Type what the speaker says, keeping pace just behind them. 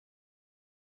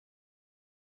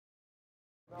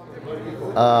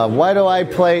Why do I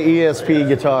play ESP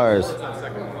guitars?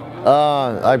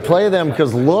 I play them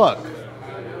because look,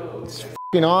 it's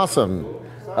f***ing awesome.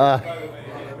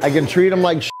 I can treat them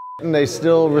like shit and they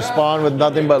still respond with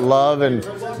nothing but love and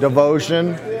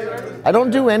devotion. I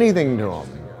don't do anything to them.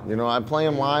 You know, I play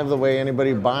them live the way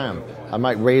anybody buy them. I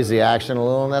might raise the action a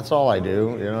little and that's all I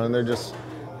do, you know, and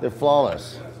they're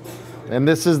flawless. And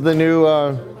this is the new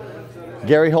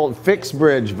Gary Holt fixed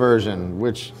bridge version,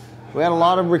 which we had a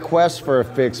lot of requests for a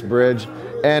fixed bridge.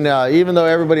 And even though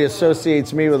everybody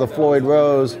associates me with a Floyd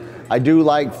Rose, I do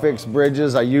like fixed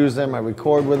bridges. I use them, I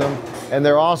record with them. And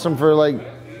they're awesome for like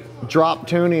drop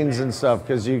tunings and stuff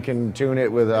because you can tune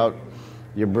it without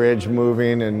your bridge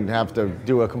moving and have to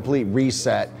do a complete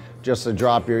reset just to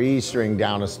drop your E string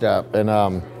down a step.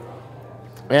 And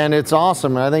it's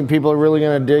awesome. I think people are really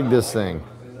gonna dig this thing.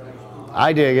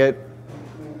 I dig it.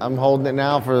 I'm holding it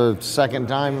now for the second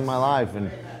time in my life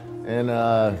and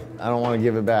I don't want to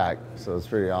give it back, so it's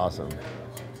pretty awesome.